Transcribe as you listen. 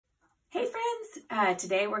Hey friends,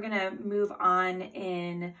 today we're going to move on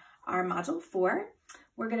in our Module 4.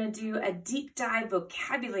 We're going to do a deep dive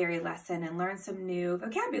vocabulary lesson and learn some new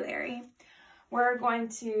vocabulary. We're going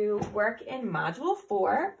to work in Module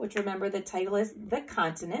 4, which remember the title is The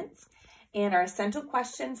Continents. And our central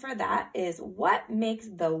question for that is, what makes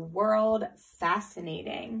the world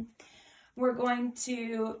fascinating? We're going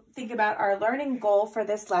to think about our learning goal for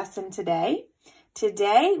this lesson today.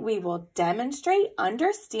 Today, we will demonstrate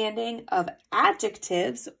understanding of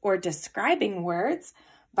adjectives or describing words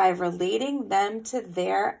by relating them to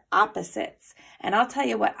their opposites. And I'll tell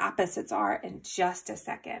you what opposites are in just a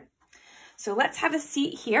second. So let's have a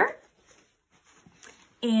seat here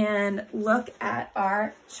and look at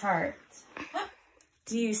our chart.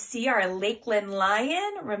 Do you see our Lakeland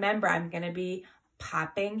lion? Remember, I'm going to be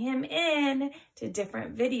popping him in to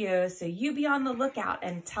different videos, so you be on the lookout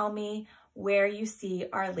and tell me where you see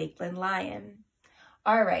our Lakeland lion.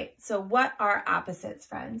 All right, so what are opposites,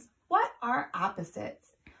 friends? What are opposites?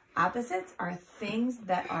 Opposites are things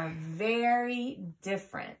that are very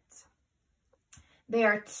different. They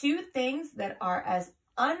are two things that are as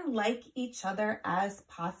unlike each other as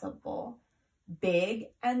possible. Big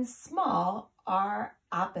and small are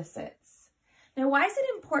opposites. Now, why is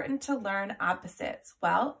it important to learn opposites?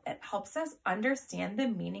 Well, it helps us understand the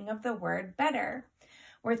meaning of the word better.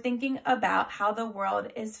 We're thinking about how the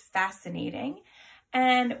world is fascinating,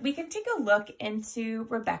 and we can take a look into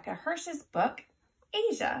Rebecca Hirsch's book,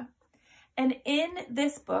 Asia. And in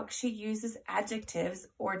this book, she uses adjectives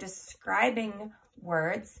or describing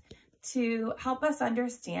words to help us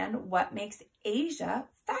understand what makes Asia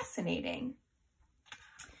fascinating.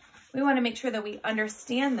 We want to make sure that we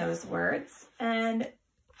understand those words. And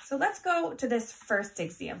so let's go to this first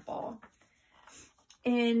example.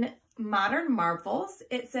 In Modern Marvels,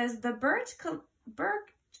 it says the Burj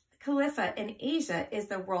Khalifa in Asia is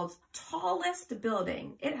the world's tallest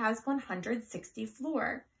building. It has 160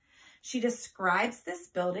 floors. She describes this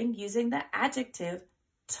building using the adjective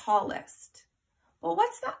tallest. Well,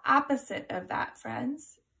 what's the opposite of that,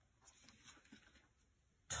 friends?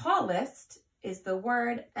 Tallest is the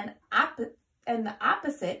word, and the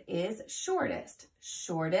opposite is shortest.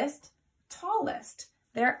 Shortest, tallest.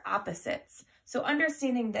 They're opposites. So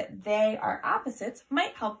understanding that they are opposites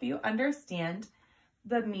might help you understand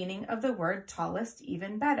the meaning of the word tallest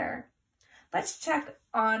even better. Let's check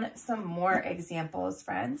on some more examples,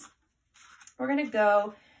 friends. We're going to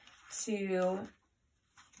go to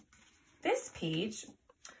this page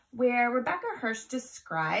where Rebecca Hirsch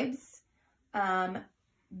describes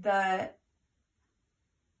the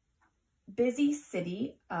busy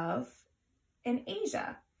city in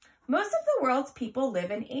Asia. Most of the world's people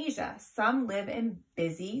live in Asia. Some live in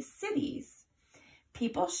busy cities.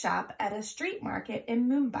 People shop at a street market in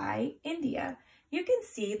Mumbai, India. You can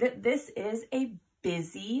see that this is a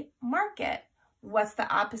busy market. What's the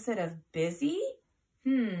opposite of busy?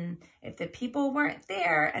 If the people weren't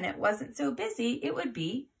there and it wasn't so busy, it would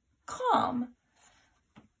be calm.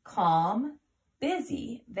 Calm,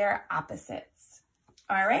 busy, they're opposites.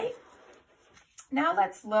 All right. Now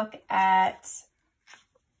let's look at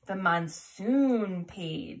the monsoon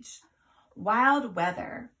page. Wild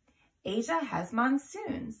weather. Asia has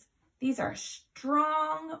monsoons. These are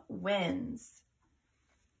strong winds.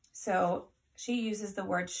 So she uses the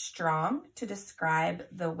word strong to describe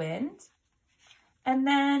the wind. And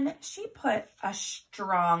then she put a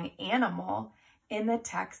strong animal in the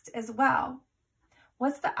text as well.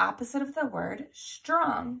 What's the opposite of the word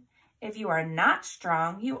strong? If you are not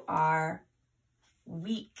strong, you are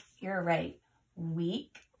weak. You're right.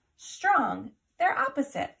 Weak, strong. They're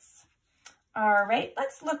opposites. All right,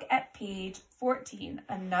 let's look at page 14.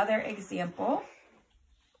 Another example.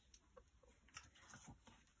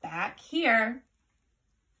 Back here.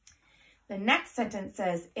 The next sentence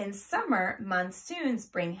says, in summer, monsoons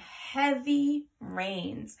bring heavy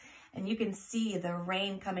rains. And you can see the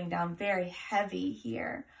rain coming down very heavy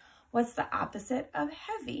here. What's the opposite of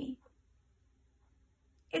heavy?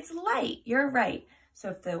 It's light. You're right. So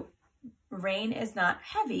if the rain is not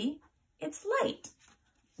heavy, it's light.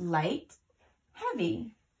 Light,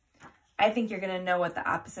 heavy. I think you're going to know what the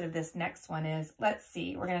opposite of this next one is. Let's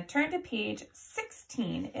see. We're going to turn to page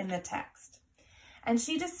 16 in the text. And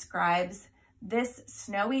she describes this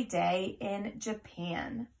snowy day in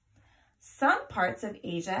Japan. Some parts of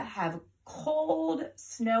Asia have cold,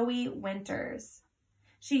 snowy winters.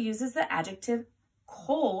 She uses the adjective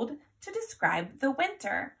cold to describe the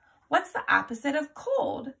winter. What's the opposite of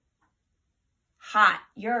cold? Hot.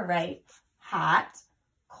 You're right. Hot,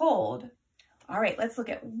 cold. All right, let's look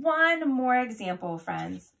at one more example,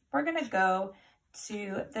 friends. We're going to go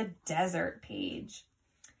to the desert page.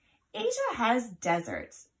 Asia has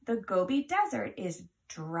deserts. The Gobi Desert is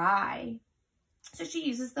dry. So she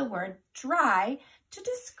uses the word dry to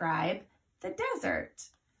describe the desert.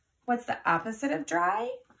 What's the opposite of dry?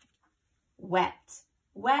 Wet.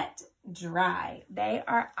 Wet, dry. They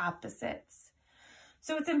are opposites.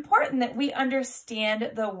 So it's important that we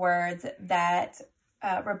understand the words that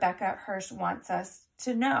Rebecca Hirsch wants us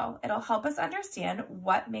to know. It'll help us understand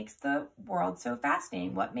what makes the world so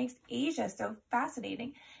fascinating, what makes Asia so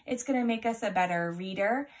fascinating. It's going to make us a better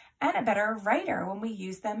reader and a better writer when we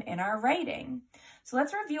use them in our writing. So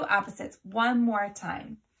let's review opposites one more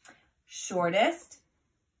time. Shortest,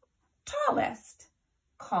 tallest,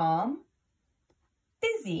 calm,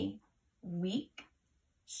 busy, weak,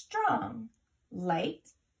 strong, light,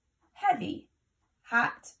 heavy,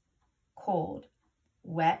 hot, cold,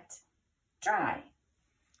 wet, dry.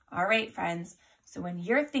 All right, friends. So when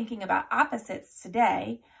you're thinking about opposites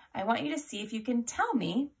today, I want you to see if you can tell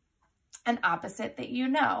me an opposite that you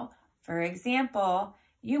know. For example,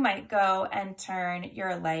 you might go and turn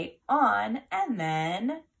your light on and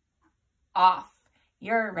then off.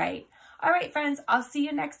 You're right. All right, friends, I'll see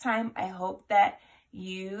you next time. I hope that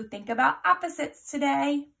you think about opposites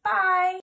today. Bye.